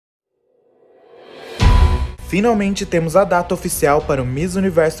Finalmente temos a data oficial para o Miss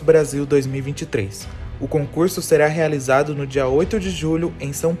Universo Brasil 2023. O concurso será realizado no dia 8 de julho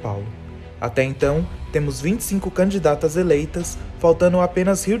em São Paulo. Até então, temos 25 candidatas eleitas, faltando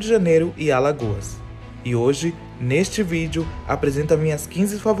apenas Rio de Janeiro e Alagoas. E hoje, neste vídeo, apresento minhas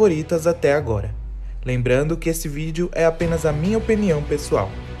 15 favoritas até agora. Lembrando que esse vídeo é apenas a minha opinião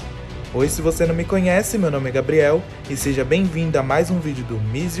pessoal. Oi, se você não me conhece, meu nome é Gabriel e seja bem-vindo a mais um vídeo do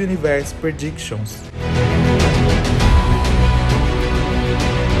Miss Universo Predictions.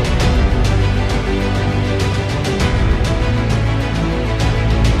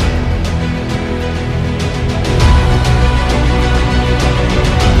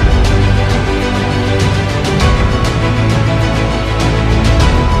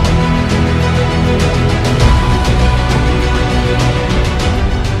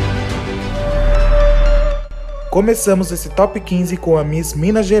 Começamos esse top 15 com a Miss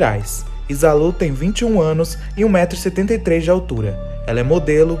Minas Gerais. Isalu tem 21 anos e 1,73 m de altura. Ela é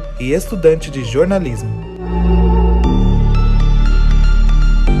modelo e estudante de jornalismo.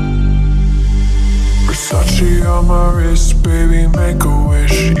 Versace on my wrist, baby, make a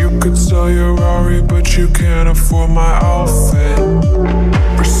wish. You could sell your Rari, but you can't afford my outfit.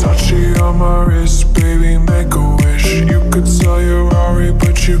 Versace on my wrist, baby, make a wish. You could sell your Rari,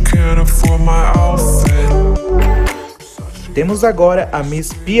 but you can't afford my outfit. Temos agora a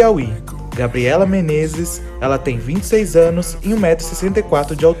Miss Piauí, Gabriela Menezes. Ela tem 26 anos e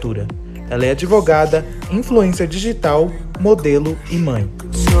 1,64 m de altura. Ela é advogada, influencer digital, modelo e mãe.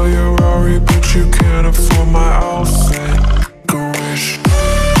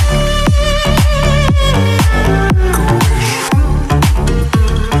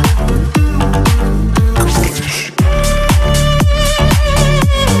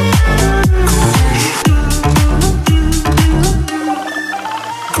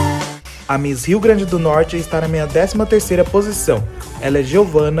 A Miss Rio Grande do Norte está na minha 13ª posição. Ela é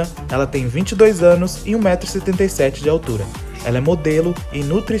Giovana, ela tem 22 anos e 1,77 m de altura. Ela é modelo e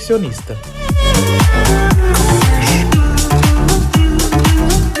nutricionista.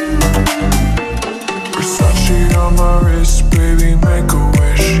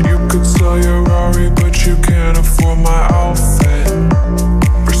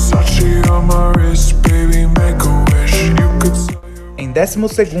 Em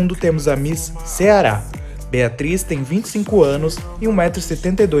 12º temos a Miss Será. Beatriz tem 25 anos e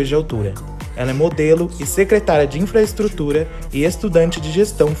 1,72 m de altura. Ela é modelo e secretária de infraestrutura e estudante de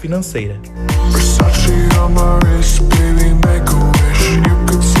gestão financeira.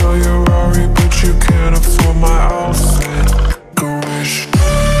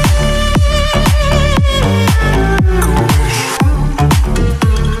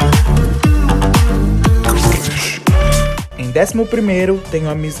 Em 11º, tenho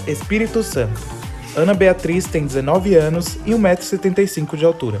a Miss Espírito Santo. Ana Beatriz tem 19 anos e 1,75 m de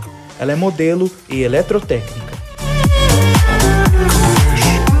altura. Ela é modelo e eletrotécnica.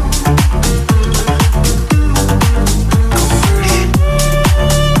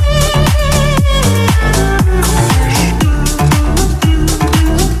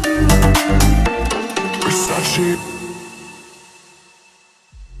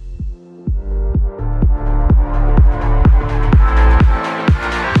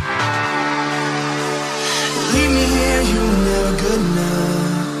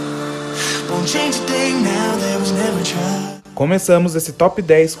 Começamos esse top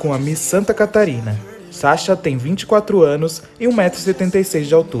 10 com a Miss Santa Catarina. Sasha tem 24 anos e 1,76 m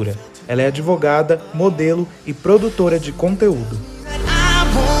de altura. Ela é advogada, modelo e produtora de conteúdo.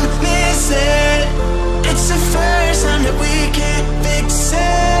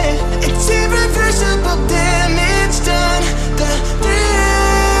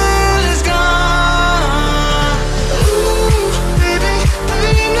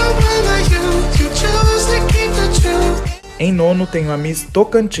 Em nono tenho a Miss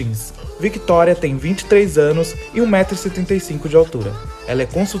Tocantins. Victoria tem 23 anos e 1,75 m de altura. Ela é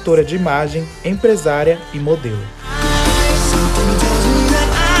consultora de imagem, empresária e modelo.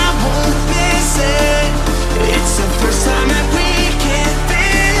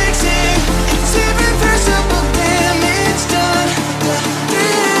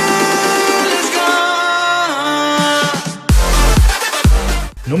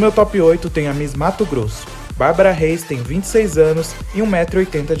 No meu top 8 tenho a Miss Mato Grosso. Bárbara Reis tem 26 anos e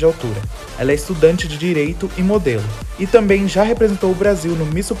 1,80 m de altura. Ela é estudante de Direito e modelo. E também já representou o Brasil no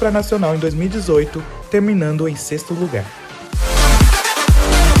Miss Supranacional em 2018, terminando em 6º lugar.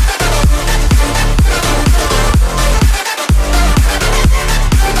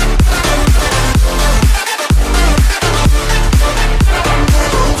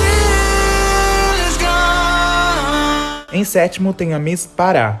 Em sétimo tem a Miss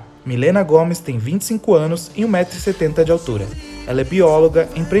Pará. Milena Gomes tem 25 anos e 1,70 m de altura. Ela é bióloga,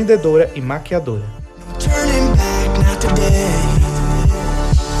 empreendedora e maquiadora.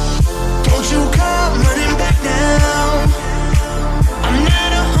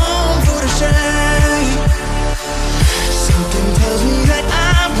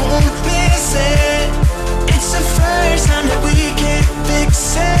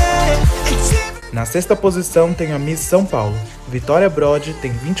 Na sexta posição tem a Miss São Paulo. Vitória Brode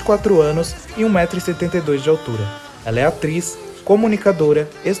tem 24 anos e 1,72 m de altura. Ela é atriz, comunicadora,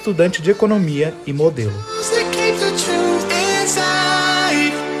 estudante de economia e modelo.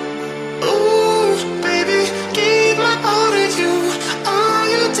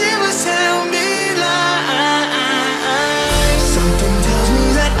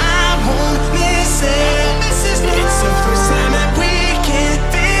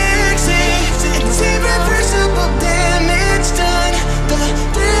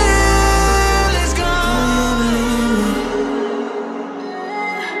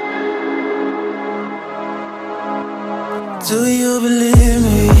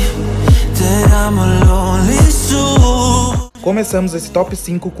 Começamos esse top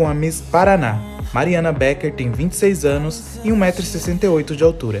 5 com a Miss Paraná. Mariana Becker tem 26 anos e 1,68 m de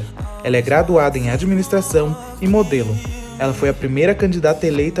altura. Ela é graduada em administração e modelo. Ela foi a primeira candidata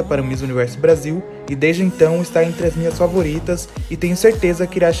eleita para o Miss Universo Brasil e desde então está entre as minhas favoritas e tenho certeza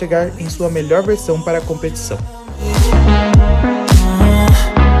que irá chegar em sua melhor versão para a competição.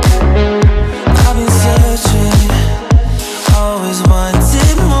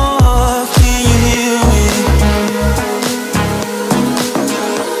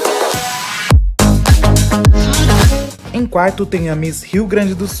 Em quarto tem a Miss Rio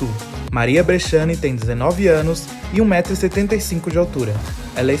Grande do Sul. Maria Brechani tem 19 anos e 1,75 m de altura.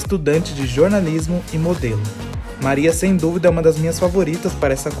 Ela é estudante de jornalismo e modelo. Maria, sem dúvida, é uma das minhas favoritas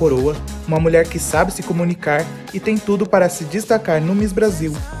para essa coroa, uma mulher que sabe se comunicar e tem tudo para se destacar no Miss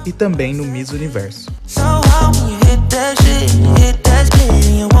Brasil e também no Miss Universo.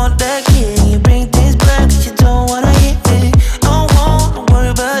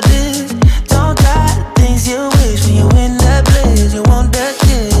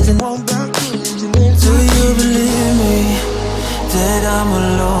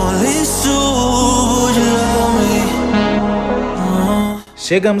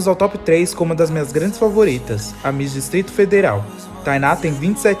 Chegamos ao top 3 com uma das minhas grandes favoritas, a Miss Distrito Federal. Tainá tem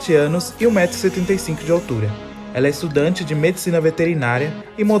 27 anos e 1,75 m de altura. Ela é estudante de medicina veterinária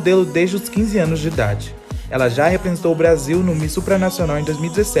e modelo desde os 15 anos de idade. Ela já representou o Brasil no Miss Supranacional em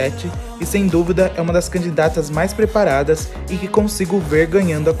 2017 e sem dúvida é uma das candidatas mais preparadas e que consigo ver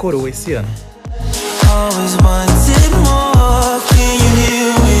ganhando a coroa esse ano.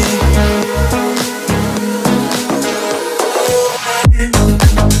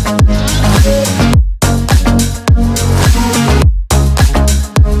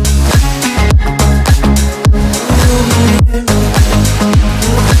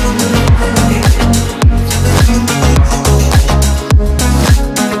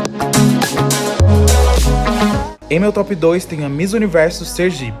 Em meu top 2 tem a Miss Universo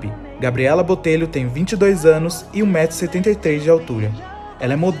Sergipe. Gabriela Botelho tem 22 anos e 1,73 m de altura.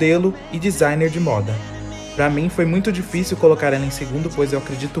 Ela é modelo e designer de moda. Pra mim foi muito difícil colocar ela em segundo, pois eu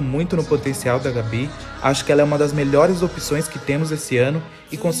acredito muito no potencial da Gabi. Acho que ela é uma das melhores opções que temos esse ano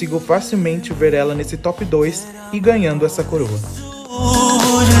e consigo facilmente ver ela nesse top 2 e ganhando essa coroa.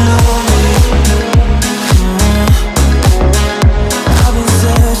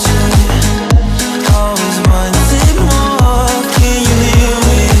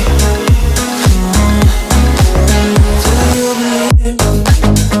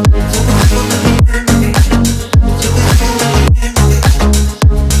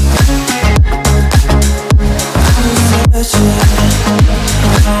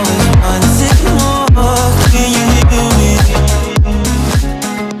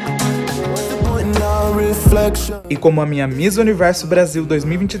 E como a minha Miss Universo Brasil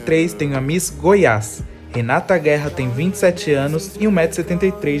 2023, tenho a Miss Goiás. Renata Guerra tem 27 anos e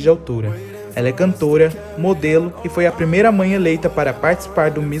 1,73 m de altura. Ela é cantora, modelo e foi a primeira mãe eleita para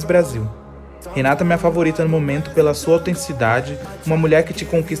participar do Miss Brasil. Renata é minha favorita no momento pela sua autenticidade, uma mulher que te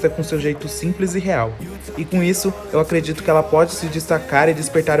conquista com seu jeito simples e real. E com isso, eu acredito que ela pode se destacar e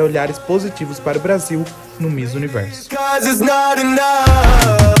despertar olhares positivos para o Brasil no Miss Universo.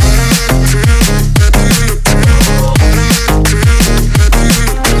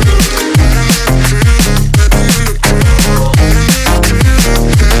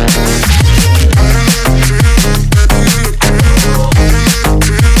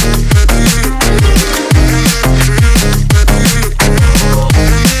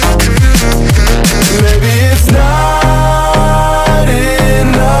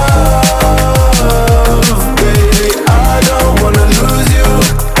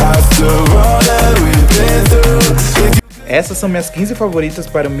 Essas são minhas 15 favoritas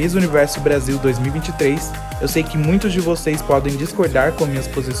para o Miss Universo Brasil 2023. Eu sei que muitos de vocês podem discordar com minhas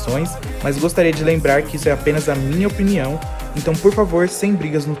posições, mas gostaria de lembrar que isso é apenas a minha opinião, então por favor, sem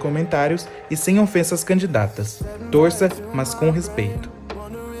brigas nos comentários e sem ofensas candidatas. Torça, mas com respeito.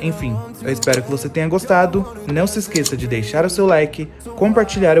 Enfim, eu espero que você tenha gostado, não se esqueça de deixar o seu like,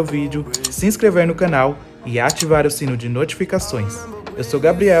 compartilhar o vídeo, se inscrever no canal e ativar o sino de notificações. Eu sou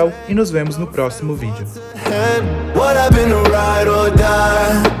Gabriel e nos vemos no próximo vídeo.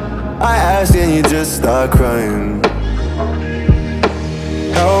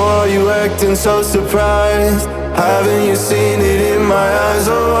 Haven't you seen it in my eyes?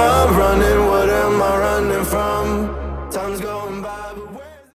 Oh, I'm running, what am I running from? Time's going by, but